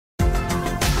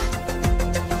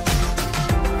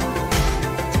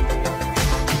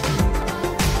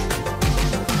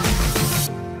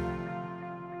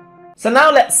So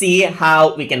now let's see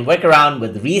how we can work around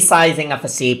with resizing of a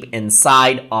shape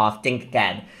inside of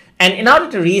Tinkercad. And in order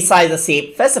to resize a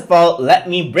shape, first of all, let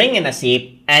me bring in a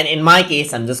shape. And in my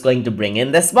case, I'm just going to bring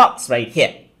in this box right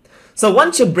here. So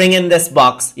once you bring in this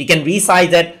box, you can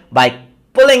resize it by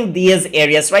pulling these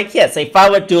areas right here. So if I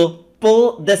were to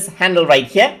pull this handle right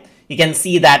here, you can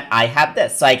see that I have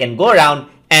this. So I can go around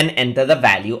and enter the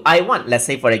value I want. Let's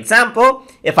say, for example,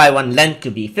 if I want length to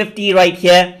be 50 right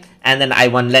here, and then I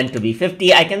want length to be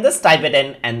 50, I can just type it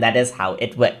in, and that is how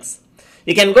it works.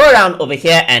 You can go around over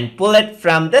here and pull it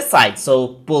from this side. So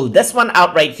pull this one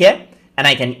out right here, and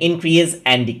I can increase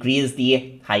and decrease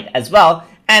the height as well,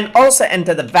 and also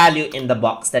enter the value in the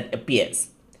box that appears.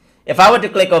 If I were to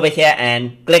click over here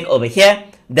and click over here,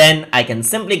 then I can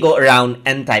simply go around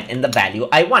and type in the value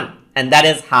I want, and that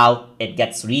is how it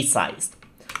gets resized.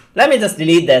 Let me just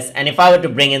delete this, and if I were to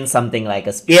bring in something like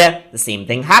a spear, the same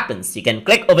thing happens. You can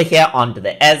click over here onto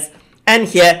the S, and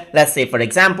here, let's say for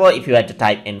example, if you had to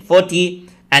type in 40,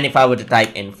 and if I were to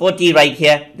type in 40 right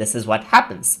here, this is what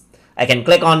happens. I can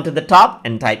click onto the top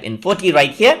and type in 40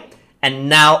 right here, and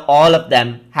now all of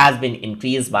them has been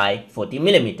increased by 40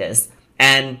 millimeters,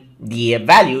 and the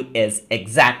value is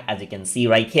exact as you can see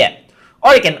right here.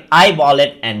 Or you can eyeball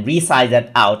it and resize it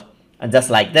out just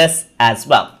like this as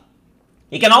well.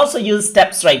 You can also use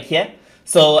steps right here.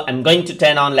 So I'm going to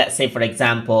turn on, let's say for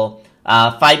example,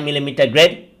 5mm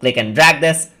grid, click and drag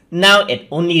this. Now it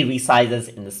only resizes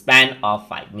in the span of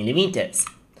 5 millimeters.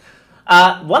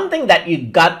 One thing that you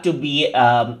got to be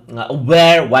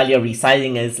aware while you're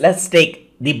resizing is, let's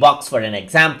take the box for an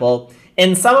example.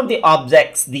 In some of the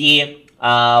objects, the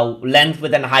length,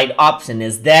 width and height option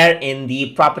is there in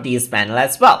the properties panel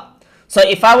as well. So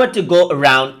if I were to go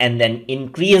around and then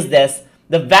increase this,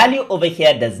 the value over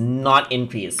here does not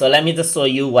increase. So let me just show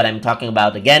you what I'm talking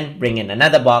about again. Bring in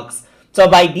another box. So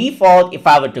by default, if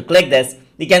I were to click this,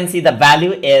 you can see the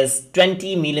value is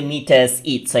 20 millimeters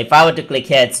each. So if I were to click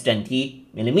here, it's 20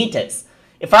 millimeters.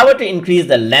 If I were to increase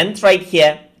the length right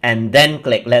here and then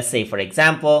click, let's say for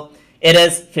example, it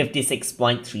is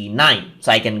 56.39. So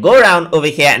I can go around over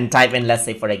here and type in, let's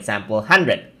say for example,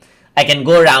 100. I can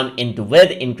go around into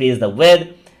width, increase the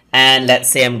width. And let's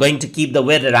say I'm going to keep the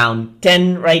width around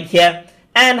 10 right here,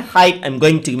 and height I'm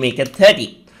going to make it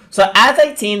 30. So as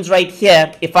I change right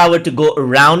here, if I were to go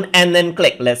around and then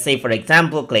click, let's say for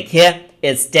example, click here,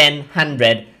 it's 10,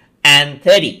 100 and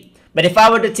 30. But if I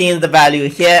were to change the value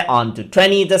here onto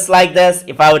 20 just like this,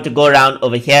 if I were to go around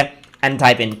over here and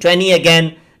type in 20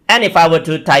 again, and if I were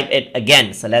to type it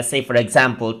again, so let's say for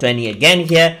example 20 again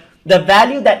here, the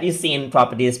value that you see in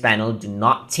properties panel do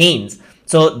not change.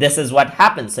 So this is what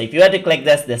happens. So if you were to click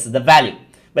this, this is the value.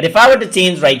 But if I were to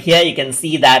change right here, you can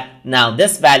see that now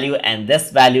this value and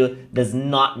this value does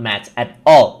not match at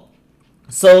all.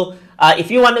 So if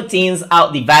you want to change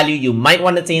out the value, you might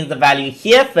want to change the value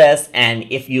here first. And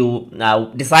if you now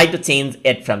decide to change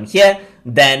it from here,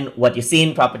 then what you see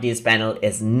in properties panel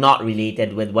is not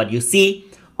related with what you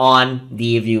see on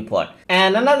the viewport.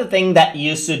 And another thing that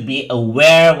you should be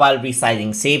aware while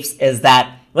resizing shapes is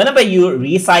that whenever you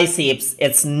resize shapes,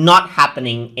 it's not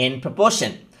happening in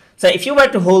proportion. So if you were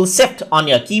to hold Shift on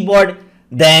your keyboard,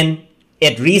 then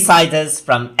it resizes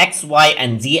from X, Y,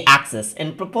 and Z axis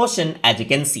in proportion as you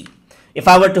can see. If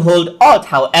I were to hold Alt,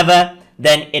 however,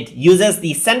 then it uses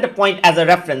the center point as a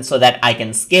reference so that I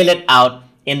can scale it out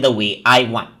in the way I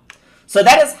want. So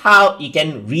that is how you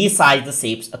can resize the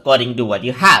shapes according to what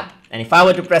you have. And if I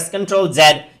were to press Ctrl Z,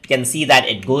 you can see that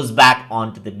it goes back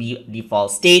onto the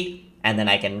default state. And then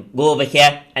I can go over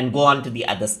here and go on to the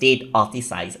other state of the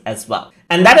size as well.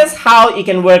 And that is how you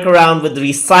can work around with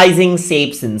resizing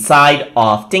shapes inside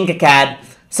of Tinkercad.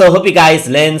 So hope you guys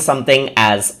learned something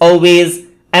as always.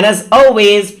 And as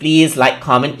always, please like,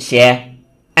 comment, share,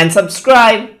 and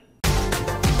subscribe.